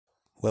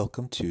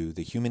Welcome to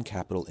the Human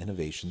Capital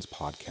Innovations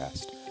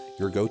Podcast,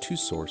 your go-to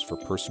source for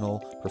personal,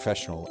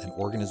 professional, and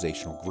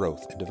organizational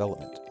growth and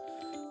development.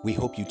 We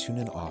hope you tune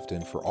in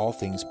often for all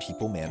things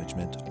people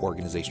management,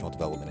 organizational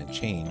development and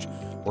change,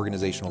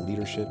 organizational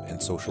leadership,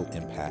 and social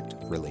impact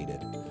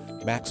related.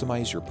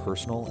 Maximize your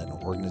personal and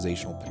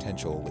organizational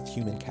potential with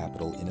Human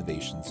Capital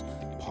Innovations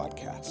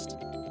Podcast.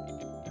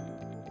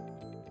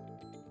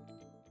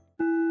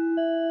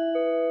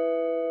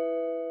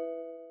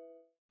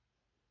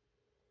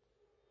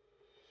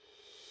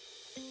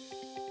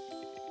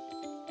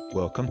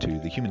 Welcome to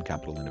the Human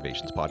Capital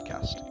Innovations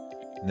Podcast.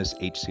 In this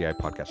HCI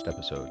podcast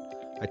episode,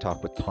 I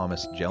talk with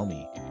Thomas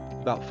Gelmi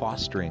about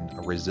fostering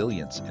a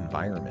resilience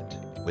environment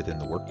within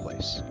the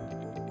workplace.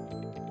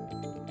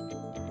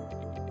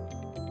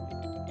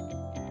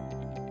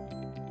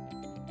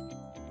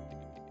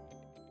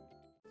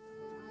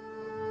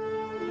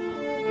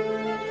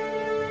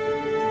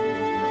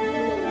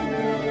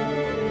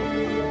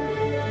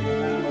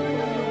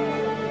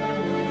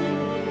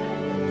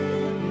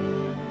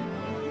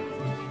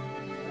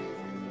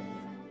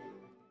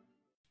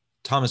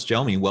 Thomas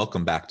Gelmi,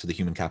 welcome back to the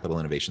Human Capital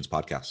Innovations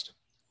Podcast.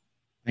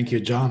 Thank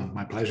you, John.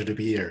 My pleasure to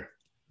be here.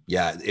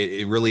 Yeah,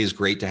 it really is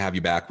great to have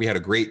you back. We had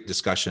a great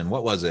discussion.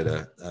 What was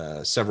it?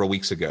 Several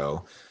weeks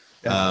ago.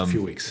 A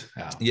few weeks.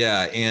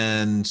 Yeah,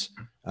 and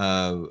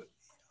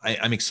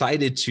I'm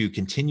excited to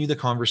continue the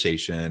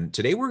conversation.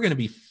 Today, we're going to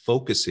be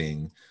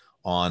focusing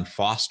on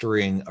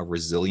fostering a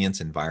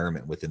resilience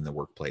environment within the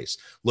workplace,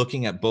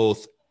 looking at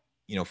both,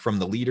 from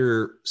the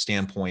leader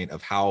standpoint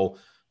of how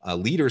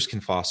leaders can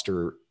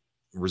foster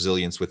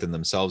resilience within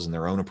themselves and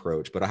their own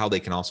approach, but how they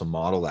can also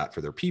model that for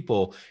their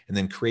people and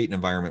then create an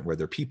environment where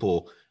their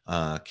people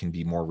can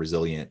be more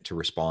resilient to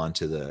respond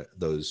to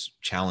those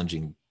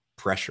challenging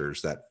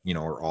pressures that,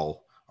 are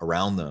all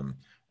around them.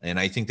 And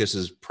I think this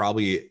is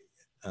probably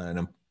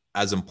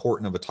as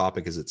important of a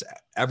topic as it's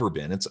ever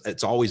been.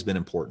 It's always been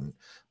important,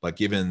 but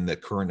given the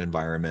current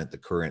environment, the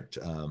current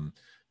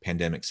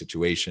pandemic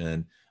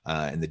situation,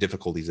 and the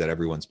difficulties that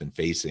everyone's been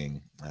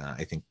facing,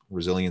 I think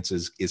resilience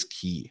is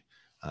key.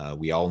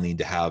 We all need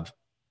to have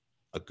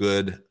a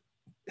good,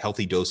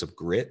 healthy dose of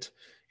grit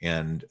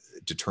and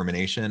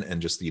determination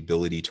and just the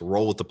ability to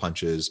roll with the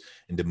punches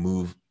and to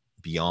move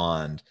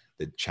beyond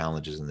the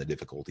challenges and the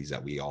difficulties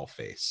that we all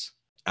face.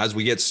 As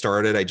we get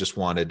started, I just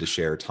wanted to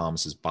share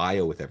Thomas's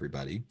bio with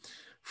everybody.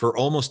 For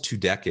almost 2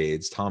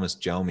 decades, Thomas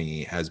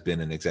Gelmi has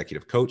been an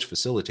executive coach,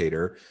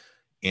 facilitator,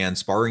 and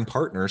sparring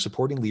partner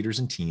supporting leaders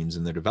and teams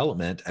in their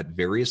development at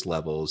various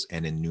levels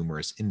and in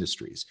numerous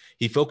industries.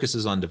 He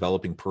focuses on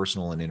developing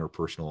personal and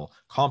interpersonal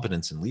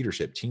competence in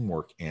leadership,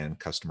 teamwork, and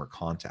customer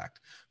contact.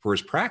 For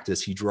his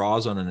practice, he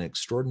draws on an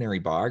extraordinary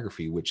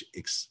biography with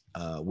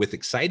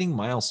exciting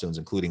milestones,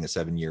 including a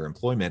 7-year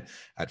employment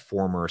at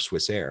former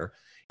Swissair,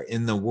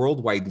 in the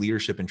worldwide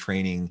leadership and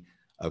training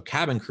of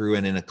cabin crew,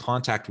 and in a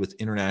contact with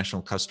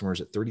international customers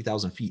at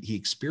 30,000 feet. He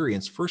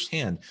experienced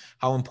firsthand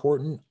how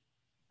important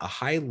a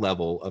high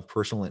level of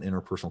personal and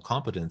interpersonal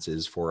competence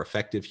is for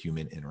effective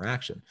human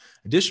interaction.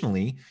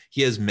 Additionally,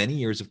 he has many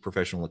years of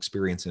professional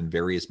experience in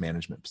various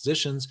management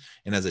positions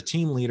and as a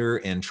team leader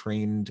and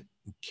trained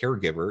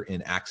caregiver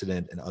in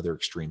accident and other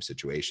extreme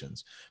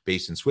situations.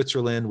 Based in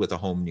Switzerland with a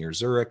home near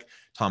Zurich,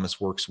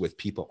 Thomas works with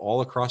people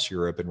all across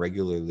Europe and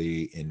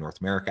regularly in North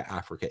America,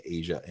 Africa,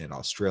 Asia, and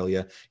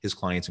Australia. His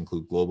clients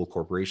include global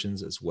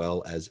corporations as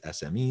well as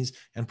SMEs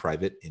and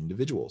private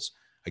individuals.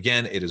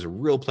 Again, it is a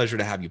real pleasure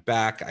to have you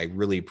back. I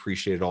really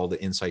appreciated all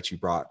the insights you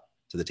brought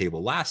to the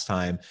table last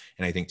time.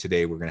 And I think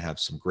today we're going to have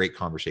some great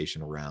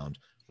conversation around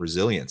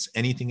resilience.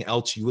 Anything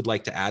else you would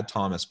like to add,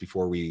 Thomas,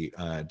 before we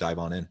dive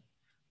on in?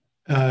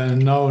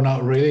 No,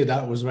 not really.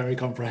 That was very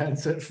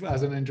comprehensive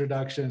as an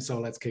introduction. So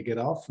let's kick it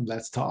off and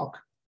let's talk.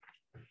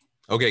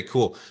 Okay,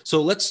 cool.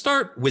 So let's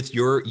start with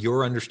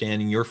your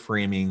understanding, your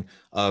framing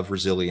of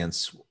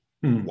resilience,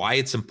 why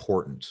it's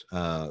important,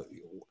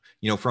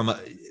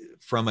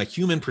 from a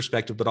human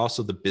perspective, but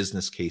also the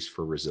business case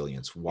for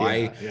resilience.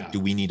 Why do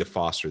we need to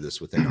foster this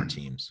within our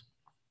teams?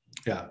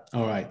 Yeah.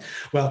 All right.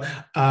 Well,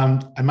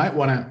 I might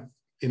want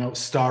to,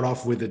 start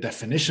off with the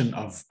definition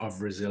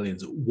of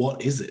resilience.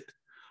 What is it?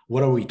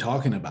 What are we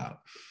talking about?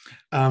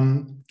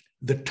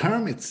 The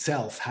term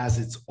itself has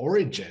its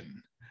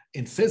origin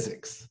in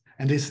physics,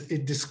 and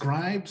it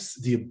describes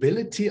the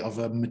ability of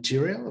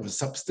a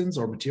substance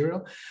or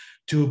material,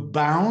 to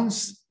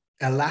bounce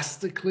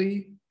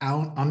elastically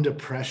out under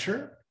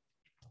pressure,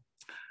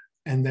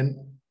 and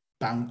then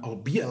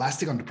be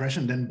elastic under pressure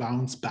and then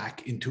bounce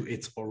back into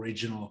its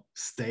original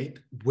state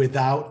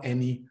without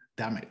any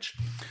damage.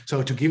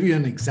 So to give you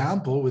an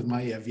example with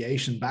my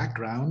aviation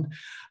background,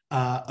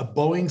 a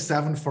Boeing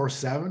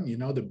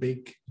 747, the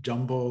big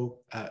jumbo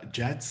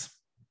jets,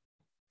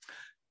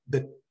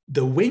 the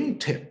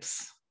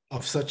wingtips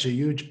of such a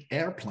huge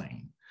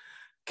airplane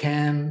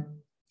can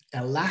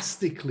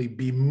elastically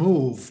be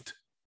moved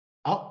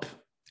up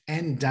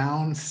and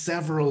down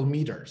several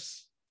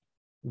meters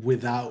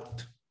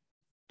without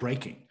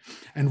breaking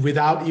and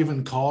without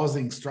even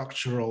causing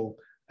structural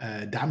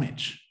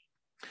damage.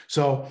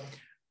 So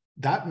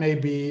that may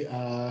be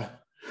a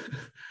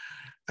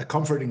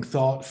comforting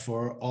thought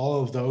for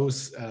all of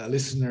those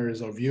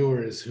listeners or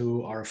viewers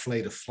who are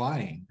afraid of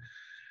flying.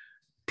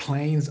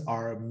 Planes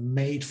are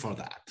made for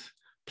that.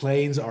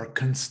 Planes are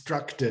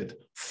constructed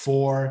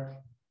for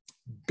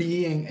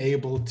being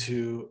able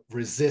to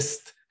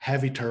resist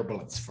heavy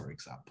turbulence, for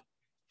example.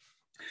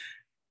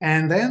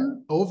 And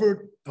then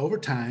over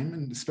time,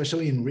 and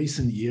especially in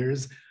recent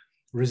years,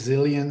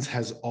 resilience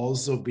has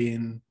also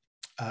been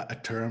a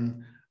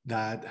term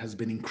that has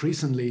been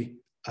increasingly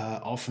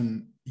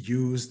often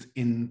used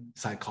in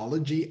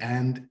psychology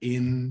and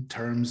in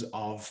terms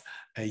of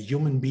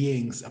human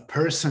beings, a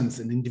person's,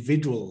 and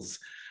individuals'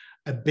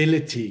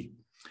 ability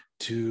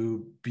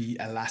to be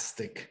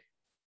elastic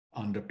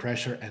under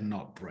pressure and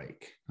not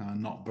break,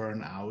 not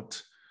burn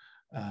out,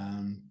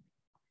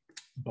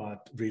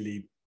 but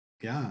really,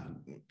 yeah,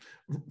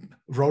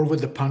 roll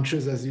with the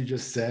punches, as you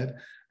just said,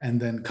 and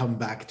then come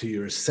back to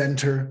your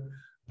center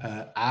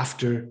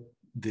after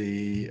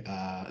the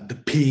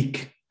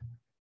peak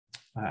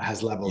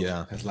has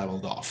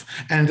leveled off.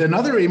 And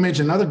another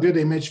good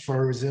image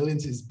for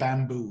resilience is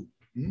bamboo,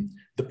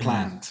 the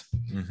plant.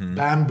 Mm-hmm.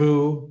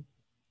 Bamboo,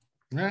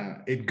 yeah,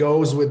 it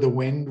goes with the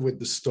wind, with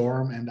the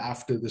storm, and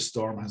after the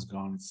storm has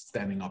gone, it's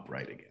standing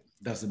upright again.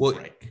 Doesn't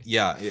break.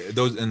 Yeah,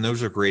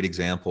 those are great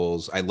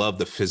examples. I love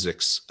the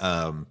physics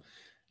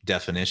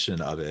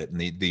definition of it,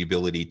 and the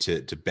ability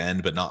to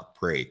bend but not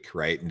break,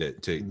 right,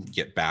 and to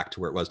get back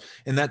to where it was.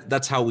 And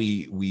that's how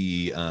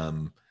we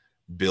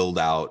build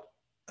out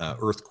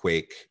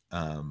earthquake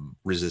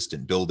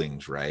resistant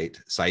buildings, right?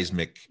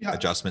 Seismic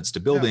adjustments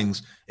to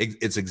buildings.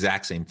 It's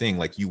exact same thing.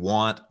 Like you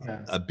want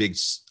a big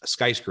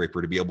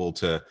skyscraper to be able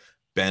to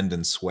bend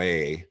and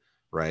sway,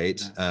 right?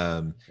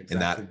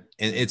 Exactly.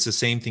 And it's the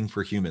same thing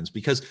for humans,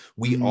 because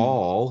we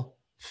all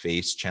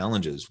face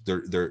challenges.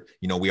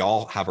 We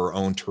all have our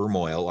own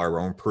turmoil, our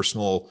own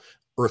personal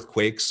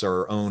earthquakes,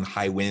 our own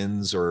high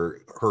winds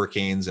or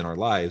hurricanes in our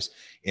lives.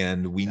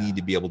 And we need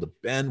to be able to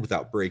bend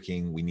without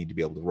breaking. We need to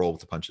be able to roll with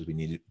the punches. We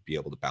need to be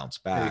able to bounce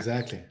back.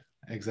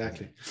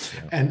 Exactly.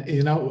 Yeah.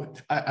 And,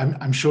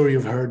 I'm sure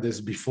you've heard this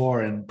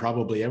before, and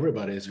probably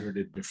everybody has heard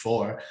it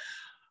before.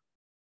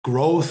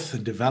 Growth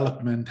and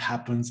development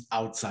happens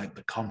outside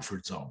the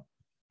comfort zone,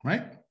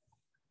 right?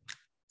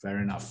 Fair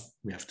enough.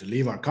 We have to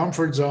leave our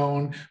comfort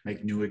zone,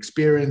 make new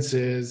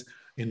experiences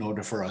in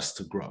order for us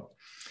to grow.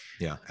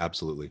 Yeah,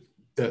 absolutely.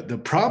 The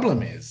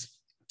problem is,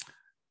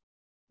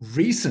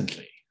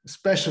 recently,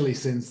 especially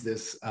since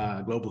this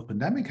global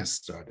pandemic has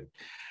started,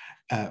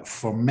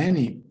 for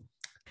many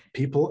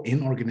people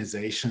in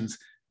organizations,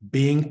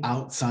 being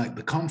outside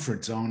the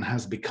comfort zone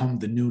has become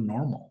the new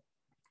normal,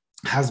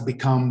 has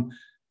become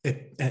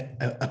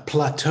a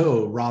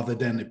plateau rather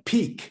than a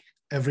peak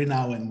every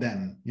now and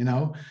then,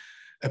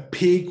 a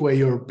peak where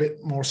you're a bit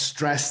more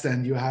stressed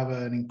and you have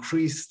an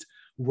increased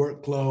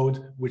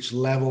workload, which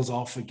levels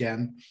off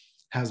again,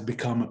 has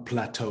become a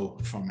plateau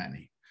for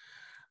many.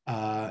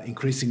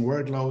 Increasing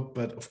workload,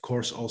 but of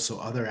course also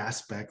other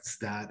aspects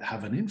that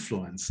have an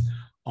influence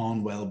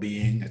on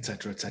well-being, et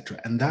cetera, et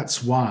cetera. And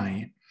that's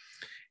why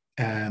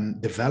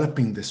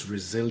developing this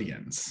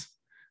resilience,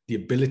 the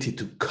ability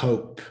to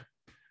cope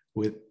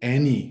with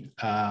any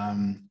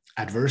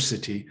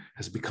adversity,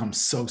 has become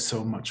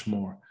so much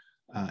more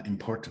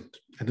important.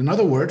 And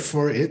another word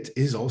for it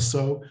is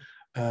also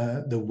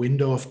the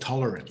window of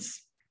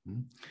tolerance.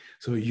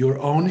 So your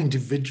own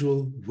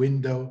individual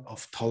window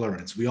of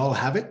tolerance. We all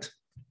have it.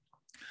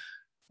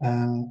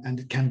 And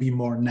it can be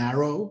more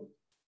narrow,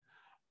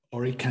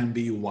 or it can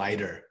be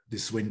wider,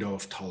 this window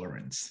of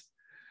tolerance.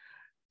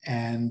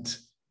 And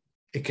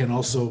it can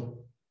also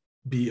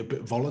be a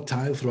bit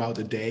volatile throughout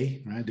the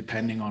day, right?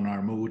 Depending on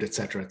our mood, et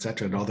cetera,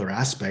 and other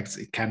aspects.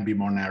 It can be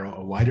more narrow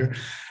or wider.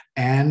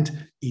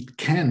 And it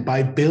can,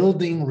 by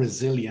building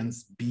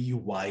resilience, be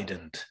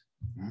widened,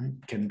 right?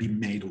 Can be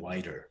made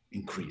wider,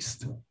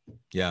 increased.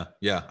 Yeah,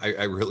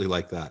 I really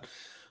like that.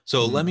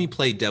 So let me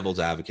play devil's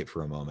advocate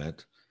for a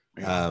moment.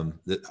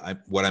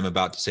 What I'm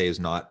about to say is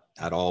not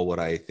at all what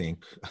I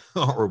think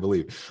or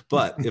believe,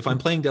 but if I'm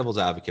playing devil's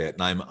advocate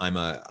and I'm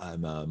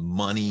a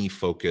money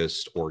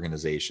focused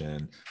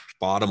organization,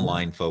 bottom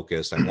line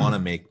focused, I want to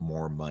make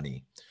more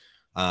money,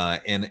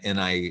 and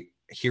I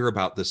hear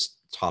about this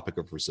topic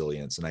of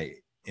resilience,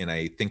 and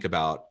I think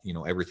about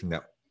everything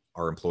that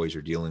our employees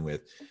are dealing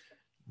with.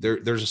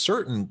 There's a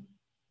certain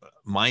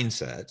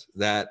mindset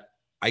that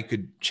I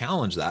could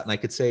challenge that, and I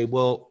could say,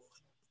 well,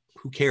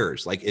 who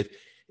cares? Like if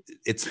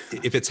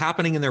it's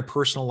happening in their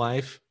personal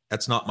life,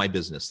 that's not my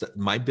business.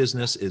 My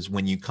business is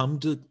when you come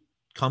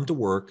to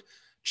work,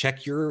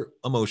 check your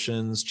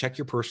emotions, check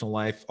your personal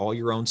life, all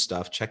your own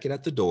stuff, check it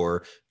at the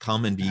door,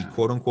 come and be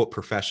quote unquote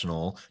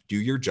professional, do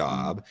your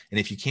job. And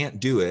if you can't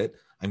do it,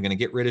 I'm going to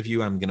get rid of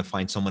you. I'm going to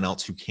find someone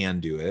else who can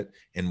do it.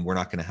 And we're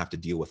not going to have to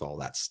deal with all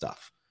that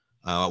stuff.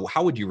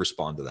 How would you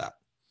respond to that?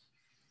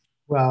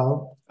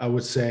 Well, I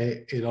would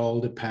say it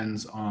all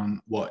depends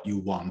on what you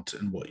want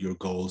and what your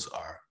goals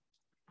are.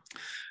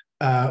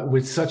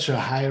 With such a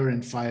hire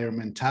and fire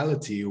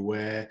mentality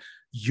where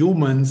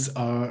humans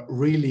are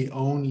really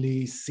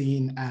only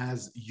seen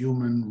as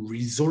human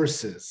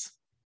resources,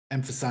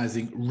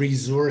 emphasizing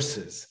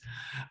resources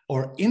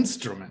or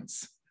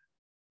instruments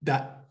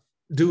that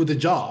do the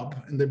job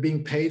and they're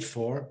being paid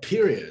for,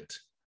 period.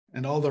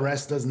 And all the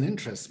rest doesn't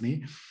interest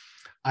me.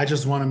 I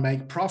just want to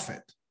make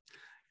profit.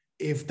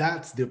 If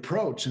that's the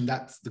approach and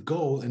that's the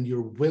goal, and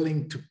you're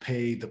willing to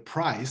pay the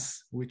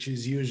price, which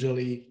is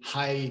usually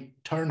high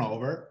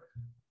turnover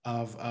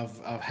of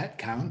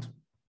headcount,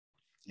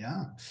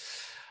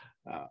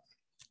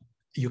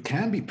 you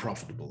can be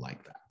profitable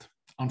like that.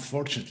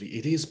 Unfortunately,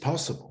 it is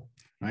possible,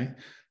 right?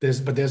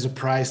 But there's a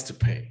price to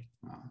pay.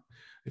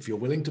 If you're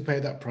willing to pay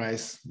that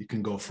price, you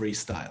can go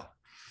freestyle.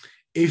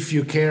 If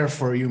you care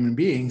for human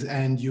beings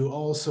and you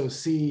also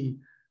see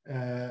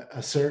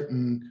a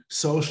certain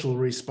social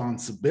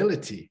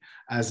responsibility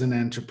as an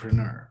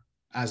entrepreneur,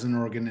 as an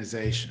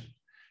organization,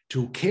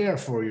 to care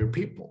for your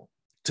people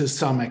to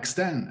some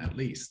extent, at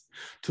least,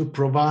 to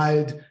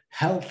provide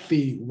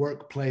healthy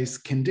workplace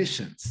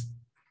conditions,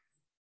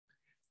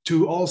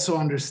 to also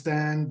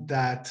understand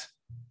that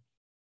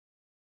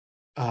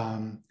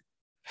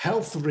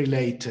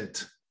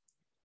health-related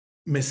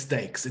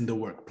mistakes in the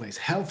workplace,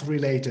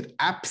 health-related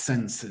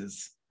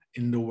absences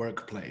in the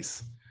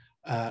workplace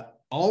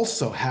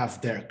also have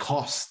their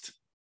cost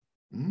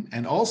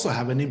and also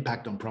have an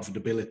impact on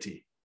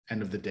profitability,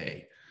 end of the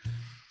day.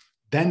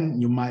 Then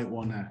you might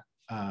want to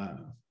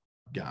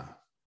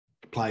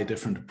apply a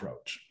different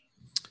approach.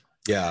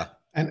 Yeah.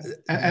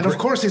 And of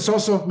course, it's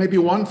also maybe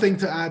one thing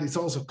to add, it's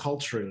also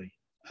culturally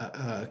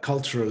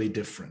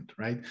different,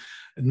 right?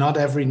 Not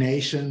every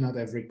nation, not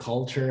every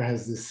culture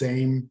has the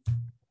same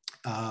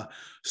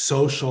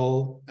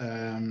social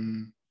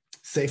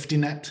safety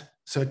net,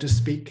 so to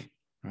speak,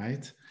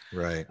 right?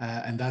 Right.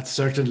 And that's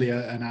certainly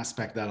an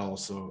aspect that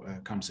also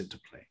comes into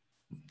play.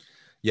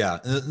 Yeah,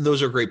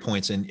 those are great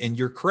points. And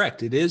you're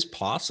correct. It is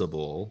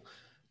possible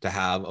to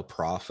have a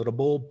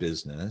profitable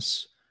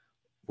business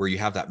where you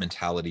have that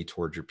mentality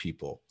towards your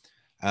people.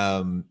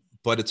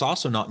 But it's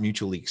also not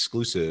mutually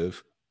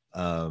exclusive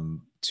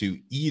to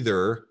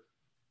either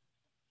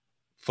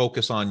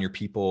focus on your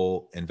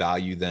people and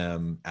value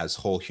them as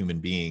whole human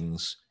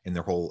beings in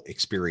their whole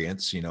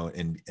experience,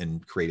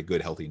 and create a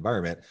good, healthy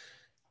environment.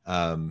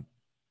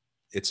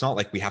 It's not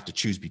like we have to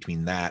choose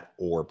between that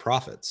or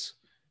profits.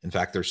 In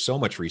fact, there's so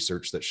much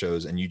research that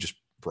shows, and you just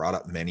brought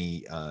up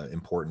many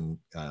important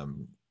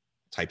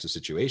types of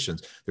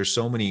situations. There's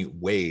so many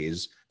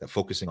ways that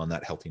focusing on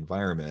that healthy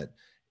environment,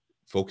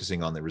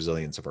 focusing on the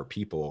resilience of our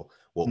people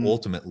will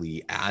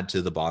ultimately add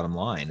to the bottom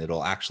line.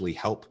 It'll actually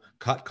help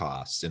cut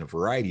costs in a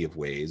variety of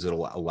ways.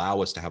 It'll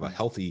allow us to have a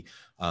healthy,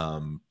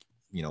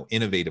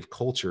 innovative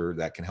culture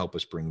that can help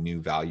us bring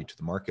new value to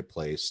the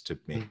marketplace to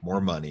make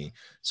more money.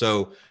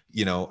 So,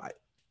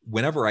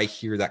 whenever I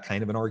hear that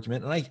kind of an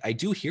argument, and I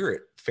do hear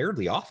it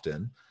fairly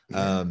often,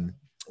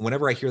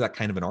 whenever I hear that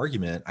kind of an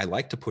argument, I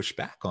like to push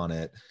back on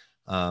it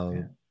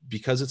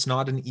because it's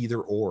not an either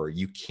or.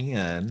 You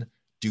can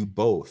do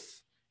both.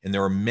 And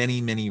there are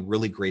many, many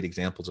really great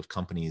examples of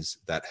companies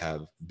that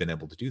have been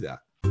able to do that.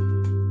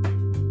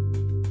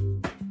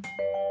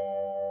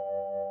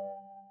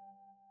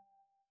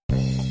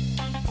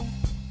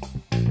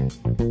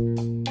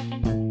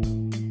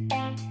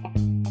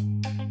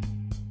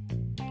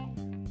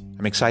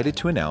 I'm excited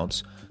to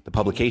announce the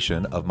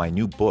publication of my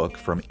new book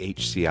from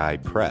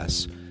HCI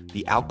Press,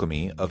 The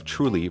Alchemy of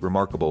Truly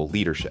Remarkable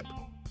Leadership: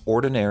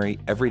 Ordinary,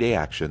 Everyday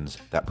Actions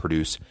That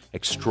Produce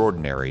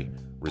Extraordinary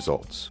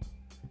Results.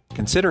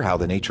 Consider how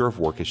the nature of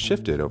work has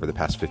shifted over the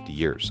past 50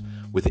 years.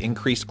 With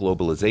increased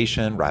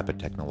globalization, rapid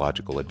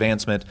technological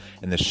advancement,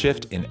 and the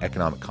shift in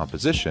economic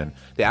composition,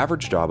 the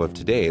average job of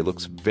today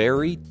looks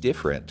very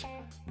different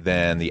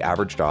than the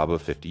average job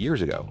of 50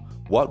 years ago.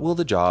 What will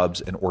the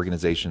jobs and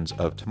organizations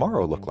of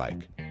tomorrow look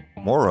like?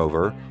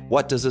 Moreover,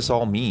 what does this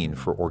all mean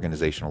for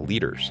organizational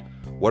leaders?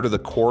 What are the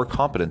core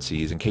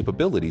competencies and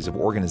capabilities of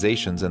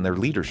organizations and their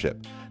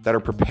leadership that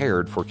are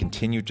prepared for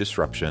continued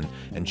disruption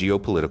and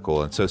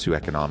geopolitical and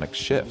socioeconomic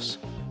shifts?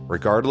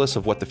 Regardless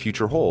of what the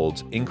future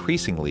holds,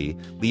 increasingly,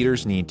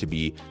 leaders need to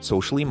be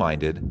socially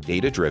minded,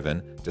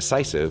 data-driven,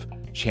 decisive,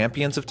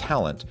 champions of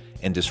talent,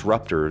 and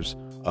disruptors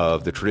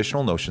of the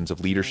traditional notions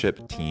of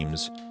leadership,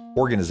 teams,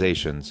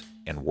 organizations,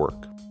 and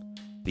work.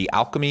 The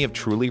Alchemy of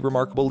Truly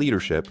Remarkable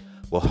Leadership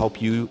will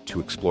help you to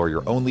explore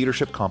your own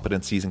leadership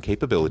competencies and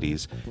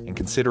capabilities and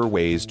consider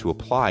ways to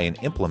apply and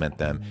implement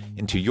them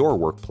into your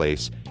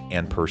workplace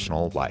and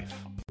personal life.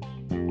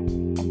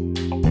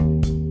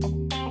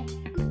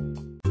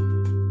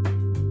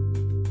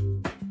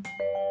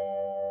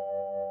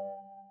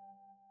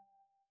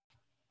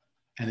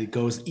 And it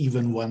goes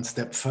even one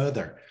step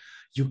further.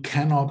 You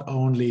cannot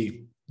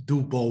only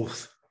do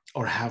both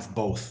or have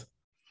both.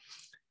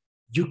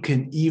 You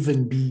can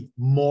even be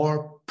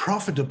more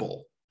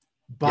profitable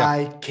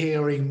by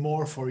caring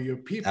more for your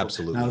people.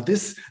 Absolutely. Now,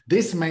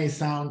 this may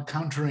sound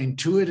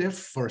counterintuitive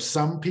for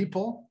some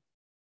people,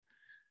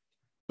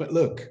 but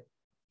look,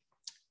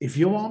 if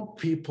you want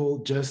people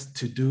just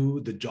to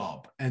do the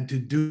job and to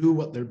do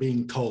what they're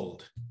being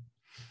told,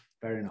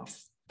 fair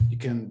enough. You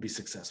can be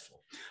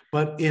successful.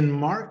 But in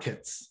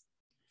markets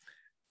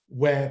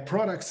where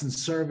products and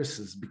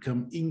services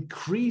become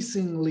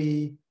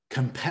increasingly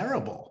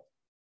comparable,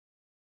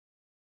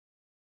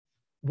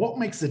 what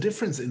makes the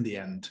difference in the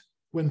end?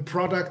 When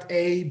product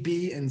A,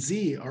 B, and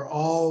Z are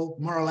all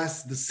more or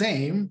less the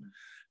same,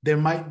 there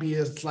might be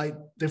a slight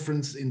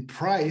difference in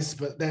price,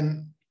 but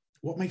then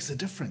what makes the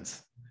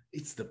difference?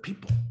 It's the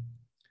people.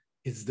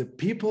 It's the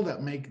people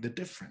that make the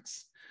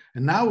difference.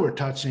 And now we're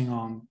touching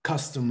on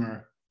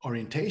customer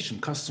orientation,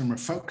 customer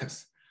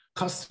focus,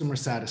 customer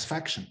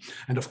satisfaction.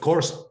 And of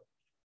course,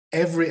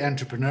 every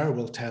entrepreneur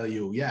will tell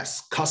you,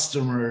 yes,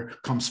 customer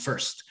comes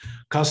first.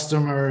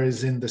 Customer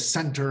is in the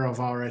center of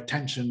our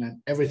attention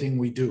and everything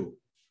we do.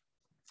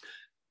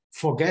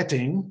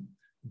 Forgetting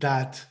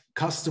that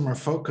customer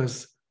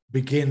focus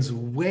begins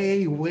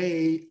way,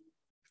 way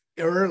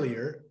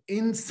earlier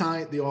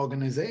inside the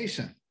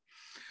organization.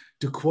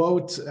 To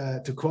quote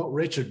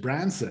Richard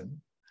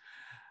Branson,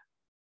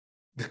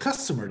 the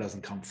customer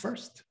doesn't come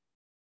first.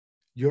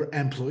 Your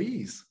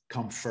employees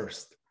come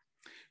first.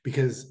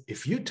 Because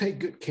if you take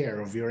good care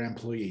of your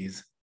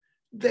employees,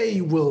 they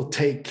will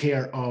take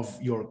care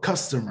of your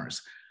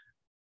customers.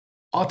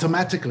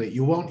 Automatically,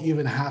 you won't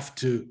even have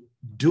to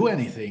do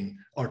anything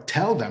or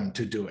tell them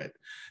to do it.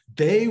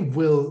 They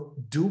will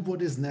do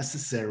what is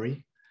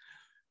necessary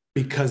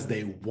because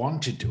they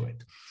want to do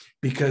it,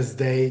 because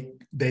they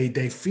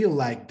feel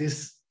like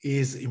this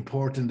is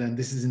important and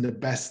this is in the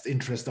best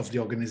interest of the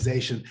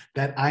organization,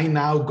 that I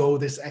now go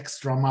this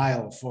extra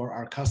mile for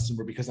our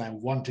customer because I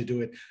want to do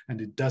it.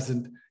 And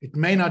it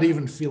may not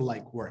even feel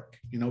like work,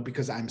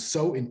 because I'm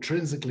so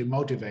intrinsically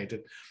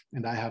motivated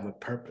and I have a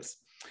purpose.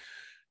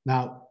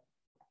 Now,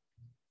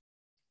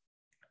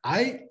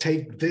 I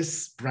take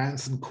this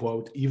Branson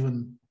quote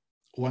even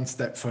one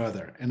step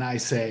further, and I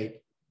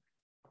say,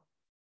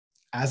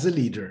 as a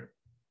leader,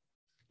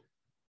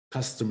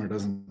 customer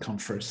doesn't come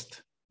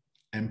first.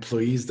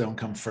 Employees don't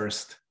come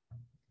first.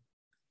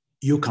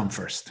 You come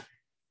first.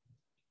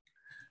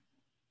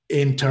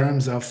 In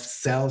terms of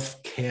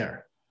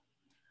self-care,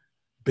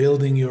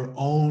 building your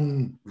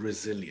own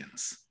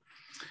resilience,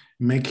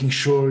 making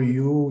sure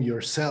you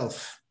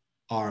yourself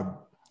are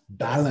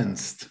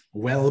balanced,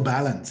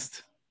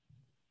 well-balanced,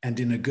 and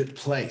in a good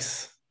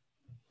place,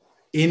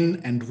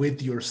 in and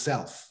with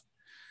yourself.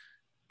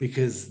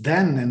 Because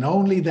then and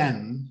only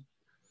then,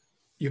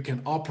 you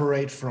can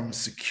operate from a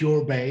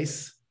secure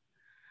base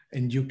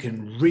and you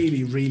can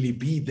really, really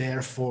be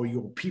there for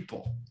your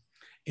people,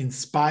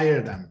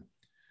 inspire them,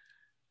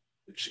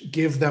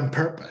 give them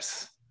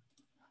purpose,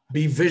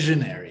 be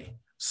visionary,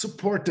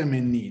 support them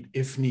in need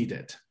if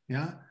needed.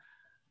 Yeah.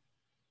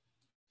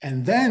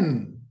 And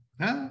then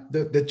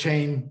the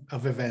chain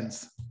of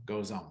events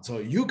goes on. So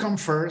you come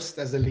first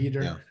as a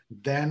leader,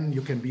 then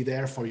you can be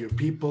there for your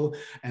people,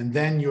 and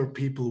then your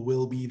people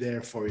will be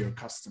there for your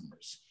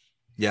customers.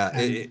 Yeah,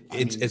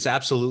 it's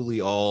absolutely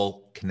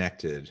all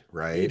connected,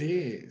 right? It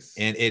is.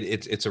 And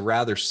it's a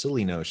rather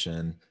silly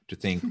notion to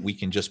think we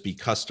can just be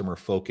customer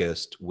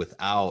focused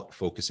without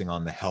focusing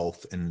on the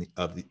health and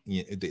of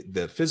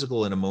the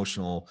physical and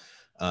emotional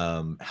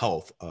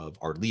health of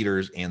our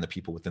leaders and the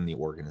people within the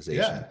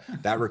organization. Yeah.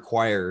 That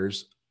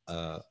requires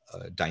a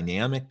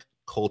dynamic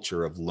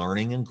culture of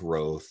learning and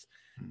growth,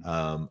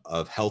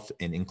 of health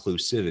and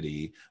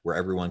inclusivity, where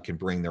everyone can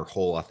bring their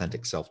whole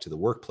authentic self to the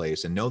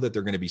workplace and know that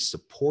they're going to be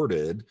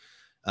supported,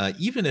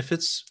 even if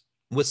it's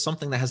with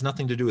something that has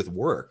nothing to do with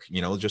work,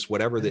 just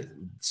whatever the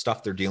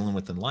stuff they're dealing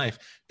with in life.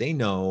 They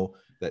know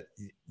that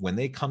when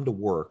they come to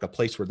work, a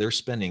place where they're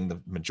spending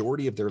the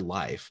majority of their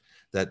life,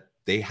 that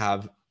they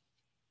have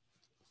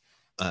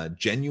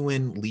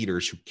genuine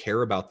leaders who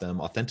care about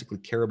them, authentically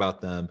care about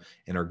them,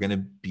 and are going to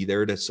be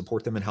there to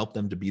support them and help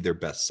them to be their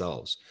best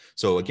selves.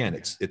 So again,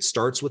 it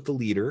starts with the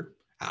leader,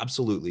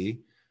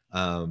 absolutely.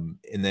 And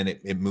then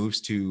it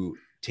moves to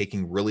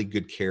taking really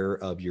good care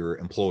of your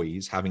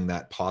employees, having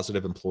that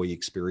positive employee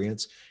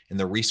experience. And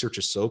the research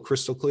is so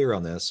crystal clear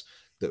on this,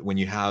 that when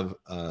you have,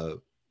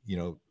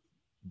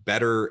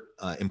 better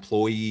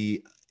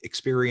employee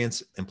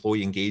experience,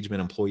 employee engagement,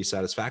 employee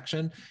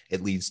satisfaction,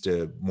 it leads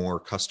to more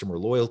customer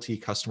loyalty,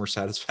 customer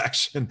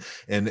satisfaction,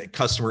 and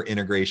customer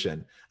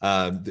integration.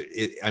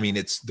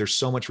 There's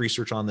so much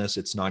research on this,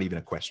 it's not even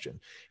a question.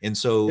 And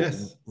so,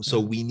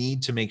 we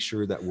need to make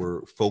sure that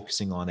we're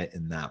focusing on it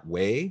in that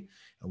way.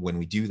 And when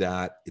we do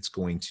that, it's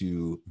going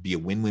to be a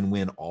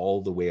win-win-win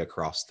all the way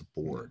across the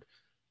board.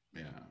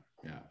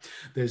 Yeah.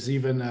 There's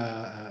even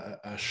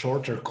a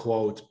shorter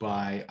quote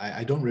by,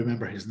 I don't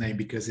remember his name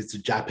because it's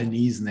a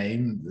Japanese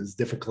name. It's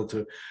difficult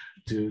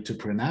to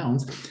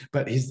pronounce,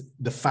 but he's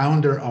the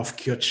founder of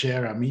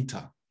Kyocera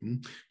Mita.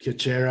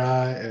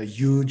 Kyocera, a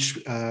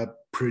huge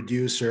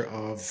producer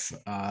of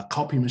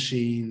copy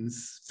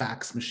machines,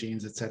 fax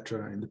machines,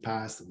 etc. in the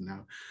past, and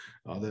now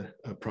other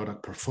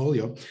product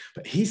portfolio.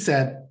 But he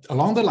said,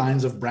 along the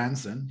lines of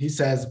Branson, he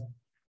says,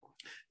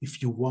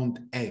 if you want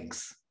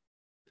eggs,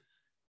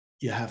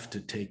 you have to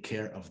take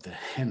care of the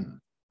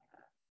hen.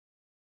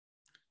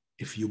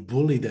 If you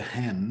bully the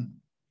hen,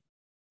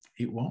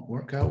 it won't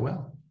work out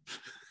well.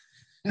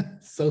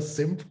 So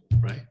simple,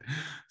 right?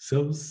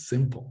 So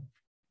simple.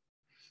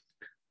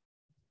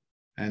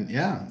 And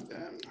yeah,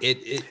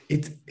 it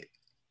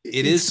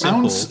it is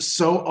sounds simple.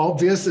 so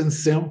obvious and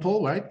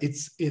simple, right?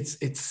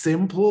 It's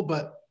simple,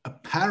 but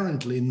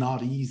apparently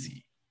not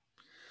easy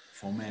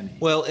for many.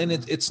 Well, and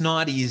it's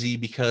not easy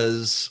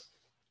because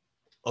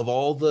of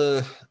all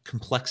the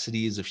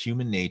complexities of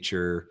human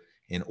nature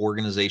and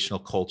organizational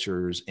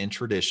cultures and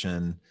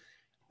tradition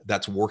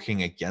that's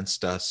working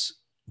against us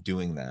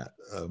doing that.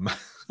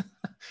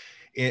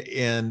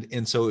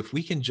 And so if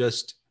we can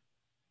just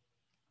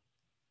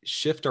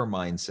shift our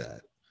mindset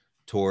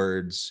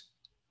towards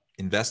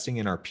investing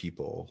in our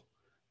people,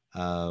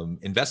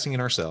 investing in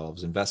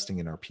ourselves, investing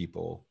in our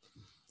people,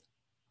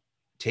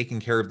 taking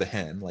care of the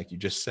hen, like you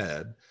just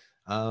said,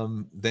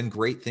 then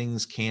great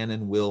things can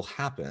and will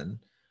happen.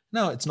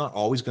 No, it's not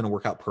always going to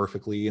work out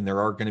perfectly. And there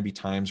are going to be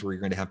times where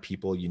you're going to have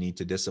people you need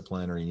to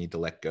discipline or you need to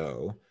let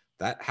go.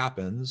 That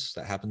happens.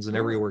 That happens in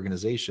every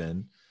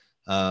organization.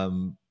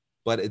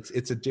 But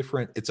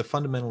it's a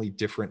fundamentally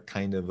different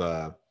kind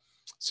of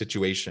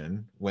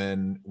situation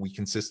when we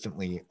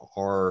consistently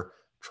are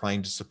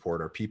trying to support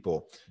our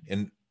people.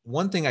 And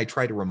one thing I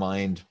try to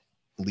remind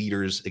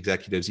leaders,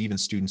 executives, even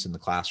students in the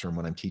classroom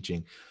when I'm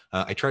teaching,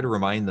 I try to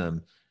remind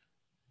them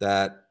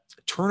that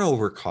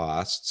turnover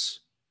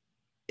costs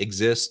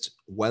exist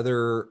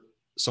whether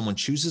someone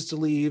chooses to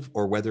leave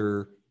or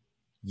whether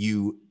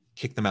you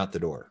kick them out the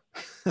door.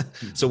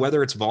 So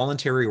whether it's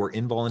voluntary or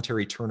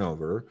involuntary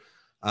turnover,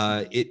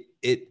 it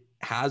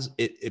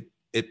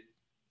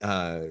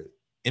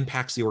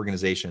impacts the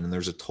organization, and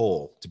there's a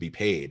toll to be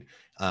paid.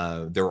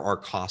 There are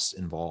costs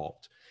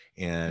involved,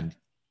 and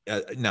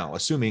now,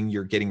 assuming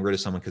you're getting rid of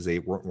someone because they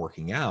weren't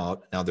working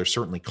out, now there's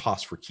certainly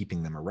costs for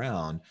keeping them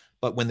around,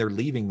 but when they're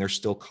leaving, there's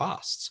still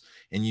costs,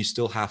 and you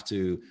still have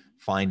to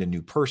find a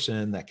new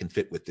person that can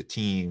fit with the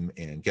team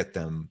and get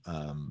them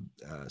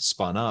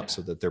spun up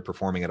so that they're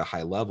performing at a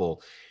high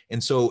level.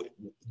 And so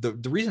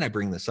the reason I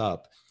bring this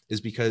up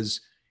is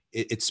because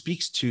it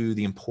speaks to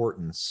the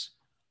importance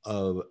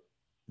of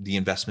the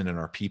investment in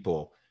our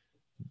people.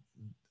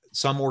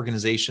 Some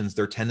organizations,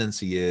 their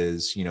tendency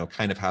is,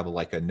 kind of have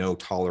like a no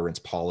tolerance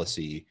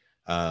policy.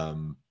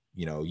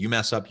 You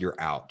mess up, you're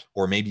out,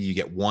 or maybe you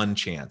get one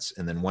chance.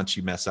 And then once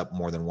you mess up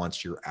more than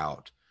once, you're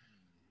out.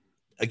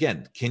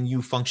 Again, can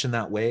you function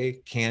that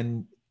way?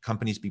 Can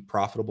companies be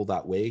profitable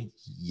that way?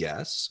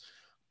 Yes,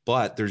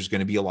 but there's going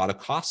to be a lot of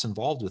costs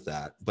involved with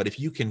that. But if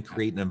you can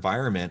create an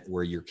environment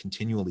where you're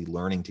continually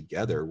learning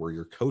together, where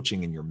you're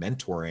coaching and you're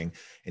mentoring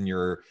and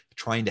you're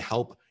trying to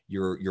help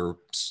the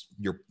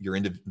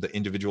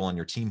individual on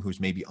your team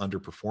who's maybe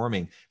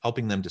underperforming,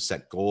 helping them to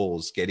set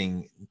goals,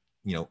 getting,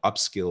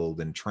 upskilled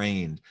and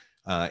trained,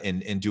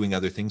 and doing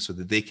other things so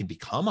that they can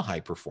become a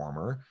high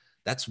performer,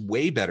 that's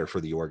way better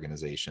for the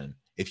organization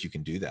if you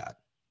can do that.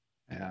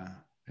 Yeah.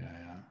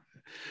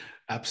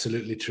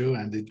 Absolutely true.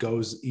 And it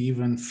goes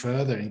even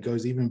further. It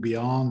goes even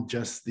beyond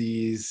just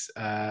these,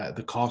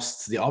 the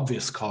costs, the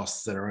obvious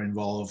costs that are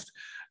involved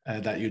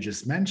that you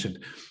just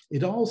mentioned.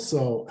 It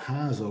also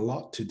has a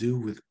lot to do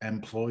with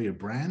employer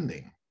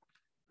branding.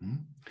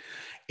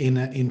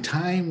 In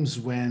times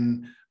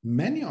when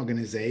many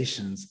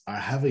organizations are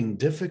having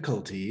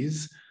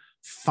difficulties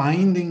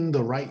finding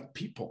the right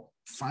people,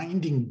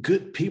 finding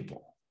good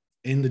people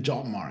in the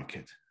job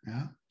market,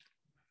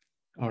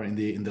 or in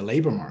the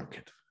labor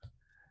market.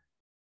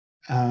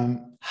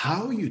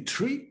 How you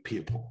treat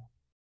people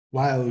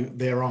while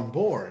they're on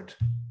board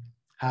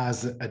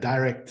has a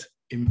direct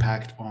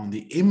impact on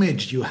the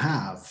image you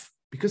have,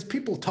 because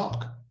people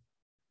talk.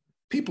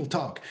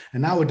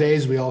 And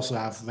nowadays we also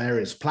have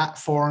various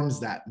platforms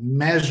that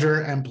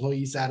measure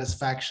employee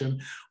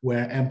satisfaction,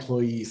 where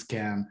employees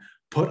can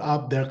put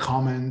up their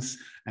comments,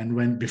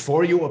 and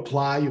before you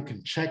apply, you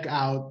can check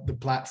out the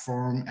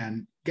platform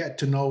and get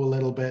to know a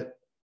little bit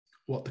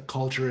what the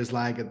culture is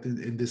like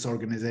in this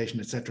organization,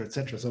 et cetera, et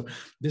cetera. So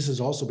this has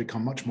also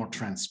become much more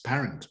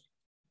transparent.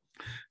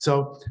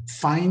 So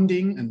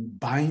finding and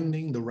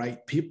binding the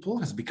right people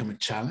has become a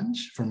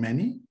challenge for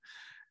many,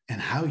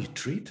 and how you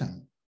treat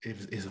them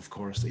is of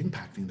course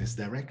impacting this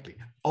directly.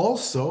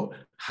 Also,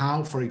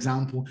 how, for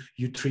example,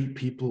 you treat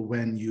people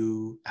when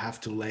you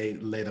have to lay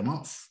them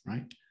off,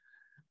 right?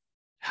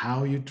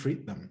 How you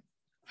treat them.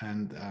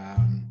 And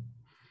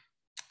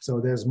so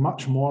there's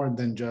much more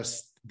than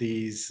just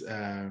these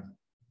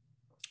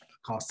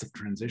costs of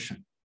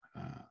transition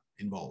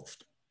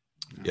involved.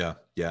 Yeah,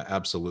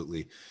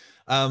 absolutely.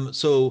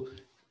 So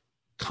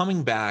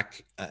coming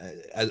back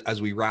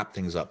as we wrap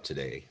things up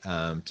today,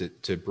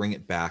 to bring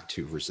it back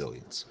to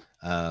resilience,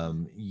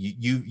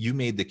 you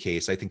made the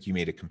case. I think you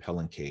made a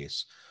compelling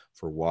case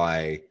for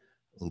why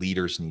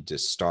leaders need to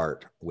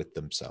start with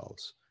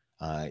themselves.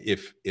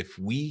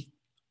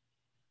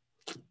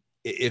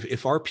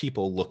 If our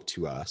people look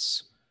to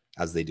us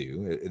as they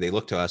do, they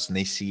look to us and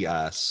they see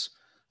us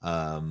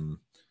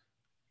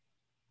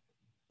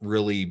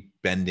really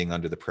bending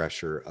under the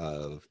pressure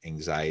of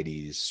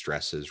anxieties,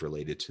 stresses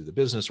related to the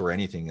business or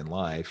anything in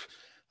life,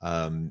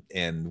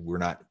 and we're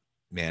not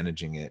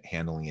managing it,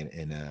 handling it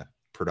in a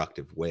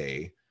productive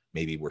way.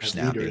 Maybe we're As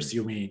snapping. leaders,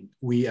 you mean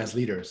we as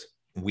leaders?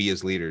 We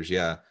as leaders,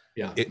 yeah.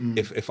 Yeah.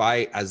 If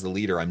I, as the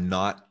leader, I'm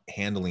not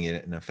handling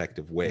it in an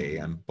effective way,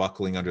 I'm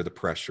buckling under the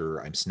pressure,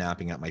 I'm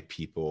snapping at my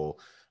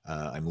people,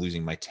 I'm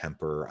losing my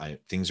temper,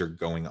 things are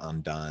going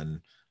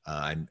undone,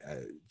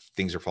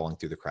 things are falling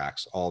through the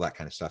cracks, all that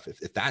kind of stuff.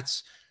 If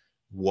that's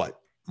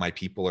what my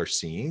people are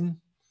seeing,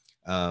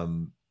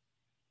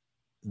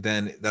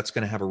 then that's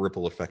going to have a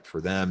ripple effect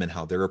for them and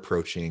how they're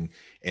approaching,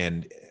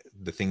 and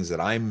the things that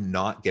I'm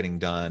not getting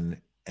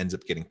done ends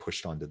up getting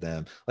pushed onto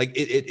them. Like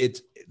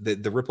it's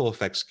the ripple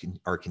effects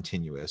are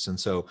continuous. And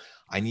so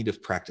I need to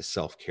practice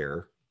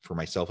self-care for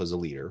myself as a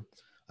leader.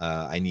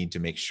 I need to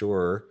make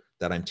sure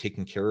that I'm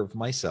taking care of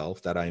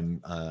myself, that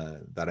I'm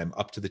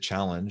up to the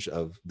challenge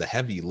of the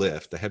heavy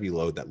lift, the heavy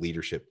load that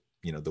leadership,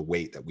 the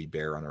weight that we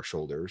bear on our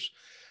shoulders.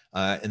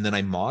 And then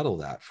I model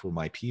that for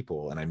my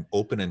people, and I'm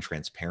open and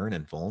transparent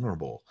and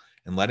vulnerable,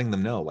 and letting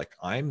them know, like,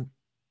 I'm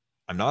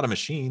not a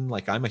machine.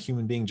 Like, I'm a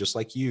human being just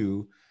like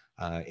you.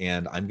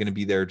 And I'm going to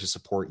be there to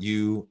support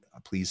you.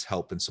 Please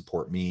help and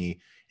support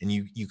me. And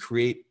you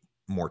create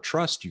more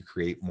trust. You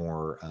create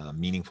more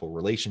meaningful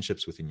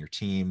relationships within your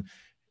team.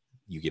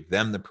 You give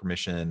them the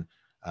permission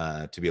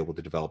to be able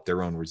to develop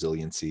their own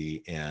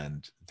resiliency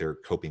and their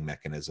coping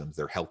mechanisms,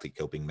 their healthy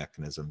coping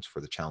mechanisms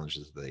for the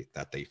challenges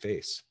that they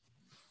face.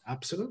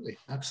 Absolutely.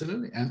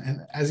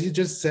 And as you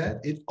just said,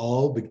 it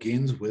all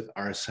begins with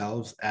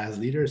ourselves as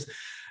leaders.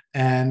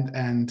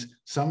 And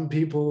some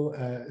people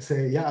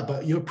say, yeah,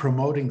 but you're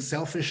promoting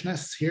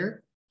selfishness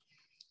here.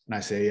 And I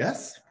say,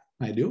 yes,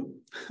 I do.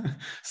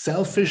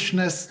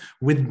 Selfishness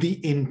with the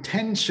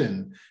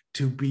intention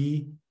to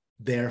be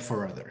there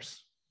for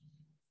others,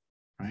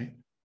 right?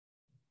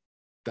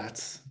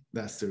 That's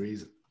the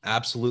reason.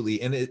 Absolutely.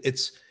 And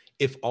it's,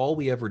 if all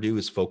we ever do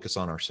is focus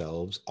on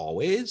ourselves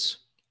always,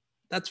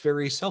 that's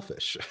very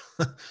selfish.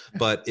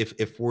 But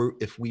if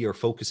we are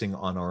focusing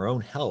on our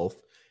own health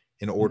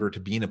in order to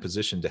be in a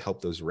position to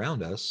help those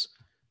around us,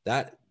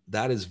 that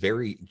is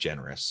very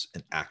generous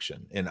in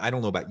action. And I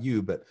don't know about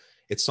you, but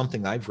it's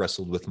something I've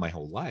wrestled with my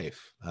whole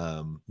life.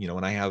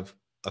 When I have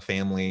a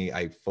family,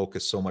 I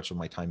focus so much of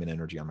my time and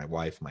energy on my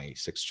wife, my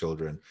 6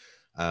 children.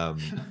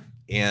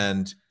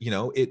 And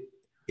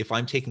if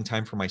I'm taking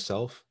time for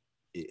myself,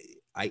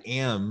 I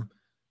am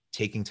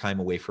taking time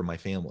away from my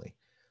family.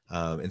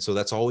 And so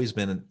that's always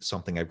been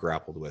something I've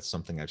grappled with,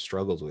 something I've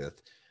struggled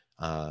with.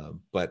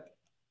 But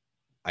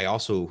I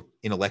also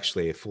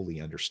intellectually, I fully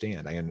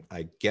understand.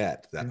 I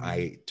get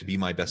that to be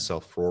my best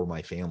self for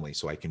my family,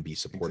 so I can be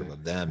supportive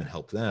of them and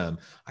help them,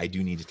 I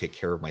do need to take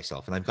care of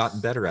myself. And I've gotten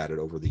better at it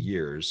over the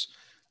years.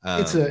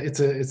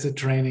 It's a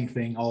training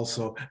thing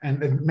also.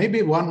 And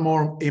maybe one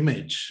more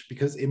image,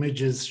 because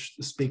images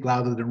speak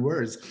louder than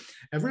words.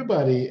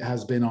 Everybody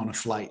has been on a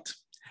flight.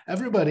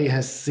 Everybody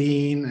has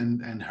seen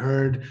and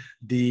heard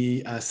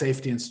the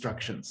safety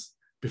instructions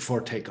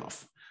before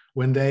takeoff,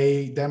 when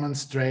they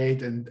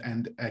demonstrate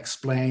and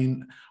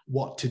explain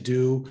what to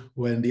do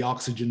when the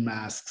oxygen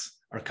masks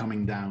are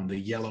coming down, the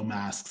yellow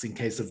masks in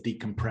case of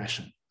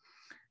decompression.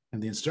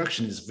 And the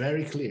instruction is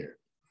very clear.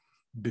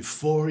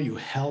 Before you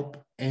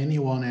help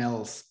anyone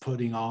else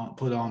put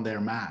on their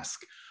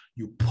mask,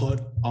 you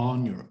put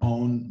on your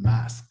own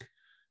mask.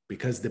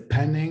 Because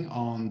depending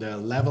on the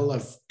level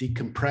of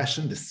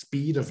decompression, the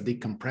speed of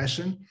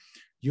decompression,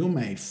 you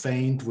may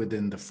faint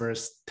within the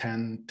first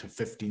 10 to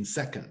 15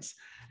 seconds.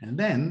 And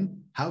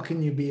then how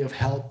can you be of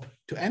help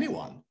to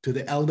anyone? To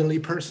the elderly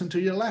person to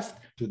your left,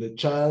 to the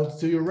child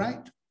to your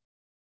right?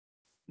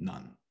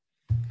 None.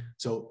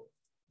 So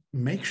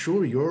make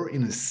sure you're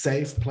in a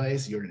safe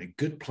place, you're in a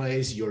good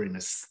place, you're in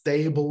a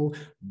stable,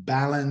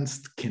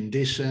 balanced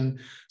condition,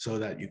 so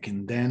that you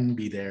can then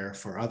be there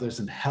for others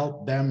and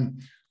help them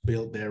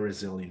build their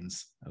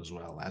resilience as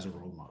well as a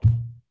role model.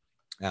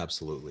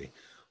 Absolutely.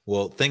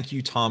 Well, thank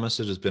you, Thomas.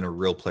 It has been a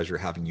real pleasure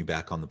having you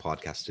back on the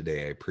podcast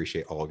today. I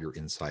appreciate all of your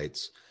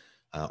insights,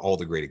 all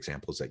the great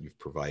examples that you've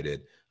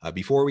provided.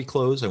 Before we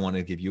close, I want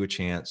to give you a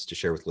chance to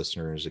share with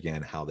listeners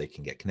again how they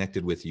can get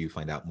connected with you,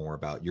 find out more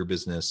about your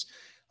business,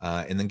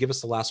 and then give us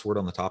the last word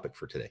on the topic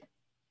for today.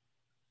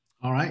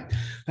 All right.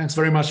 Thanks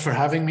very much for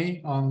having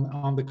me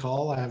on the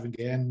call. I have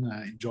again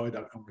enjoyed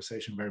our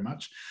conversation very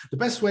much. The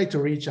best way to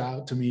reach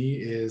out to me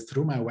is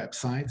through my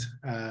website.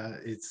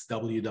 It's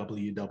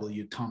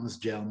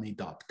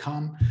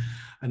www.thomasgelmi.com.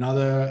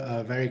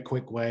 Another very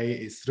quick way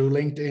is through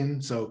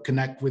LinkedIn. So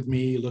connect with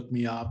me, look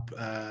me up,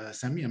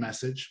 send me a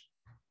message.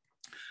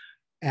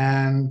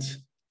 And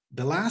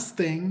the last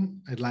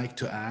thing I'd like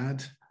to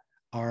add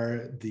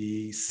are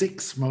the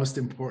 6 most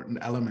important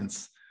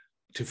elements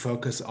to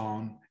focus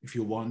on if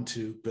you want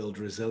to build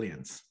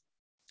resilience.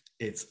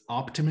 It's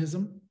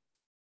optimism,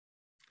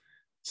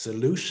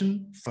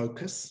 solution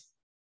focus,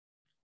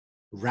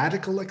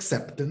 radical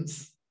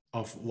acceptance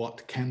of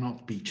what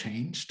cannot be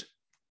changed,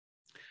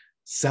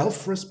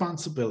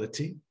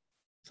 self-responsibility,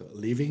 so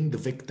leaving the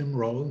victim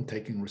role and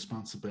taking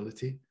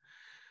responsibility,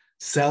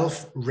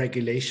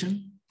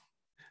 self-regulation,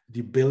 the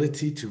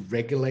ability to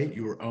regulate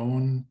your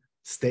own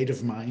state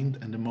of mind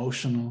and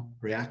emotional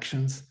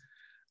reactions,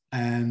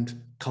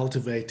 and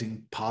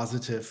cultivating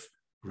positive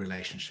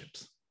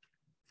relationships.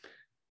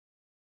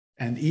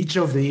 And each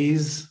of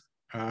these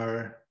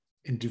are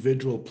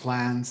individual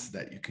plants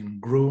that you can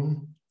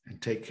groom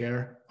and take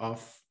care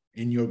of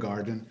in your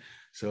garden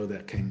so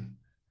that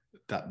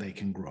they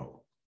can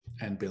grow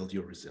and build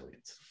your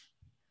resilience.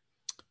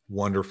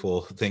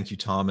 Wonderful. Thank you,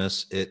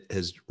 Thomas. It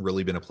has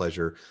really been a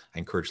pleasure. I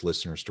encourage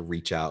listeners to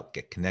reach out,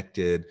 get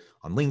connected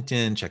on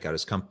LinkedIn, check out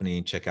his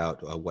company, check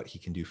out what he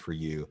can do for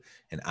you.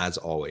 And as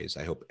always,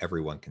 I hope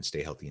everyone can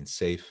stay healthy and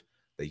safe,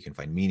 that you can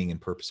find meaning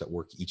and purpose at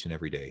work each and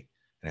every day.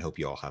 And I hope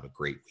you all have a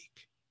great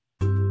week.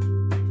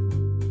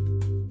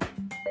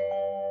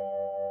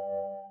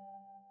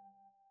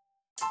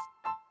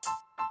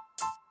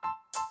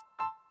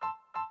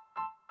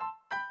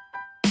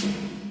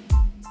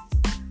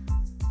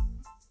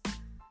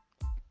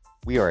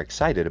 We are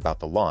excited about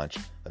the launch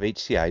of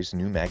HCI's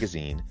new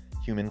magazine,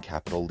 Human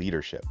Capital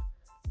Leadership.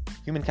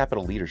 Human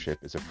Capital Leadership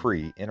is a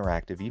free,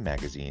 interactive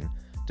e-magazine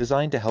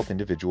designed to help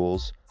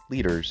individuals,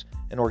 leaders,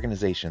 and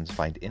organizations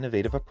find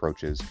innovative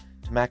approaches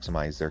to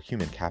maximize their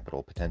human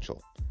capital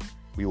potential.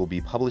 We will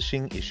be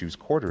publishing issues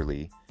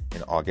quarterly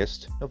in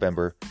August,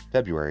 November,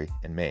 February,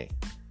 and May.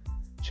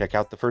 Check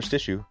out the first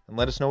issue and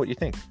let us know what you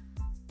think.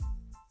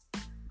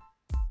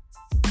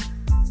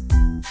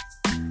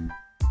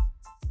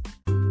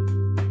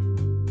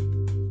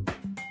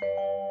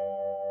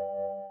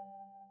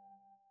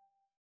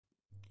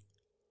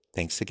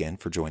 Thanks again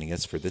for joining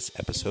us for this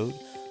episode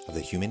of the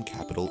Human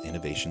Capital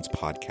Innovations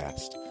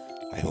Podcast.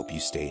 I hope you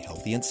stay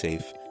healthy and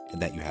safe and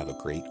that you have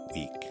a great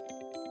week.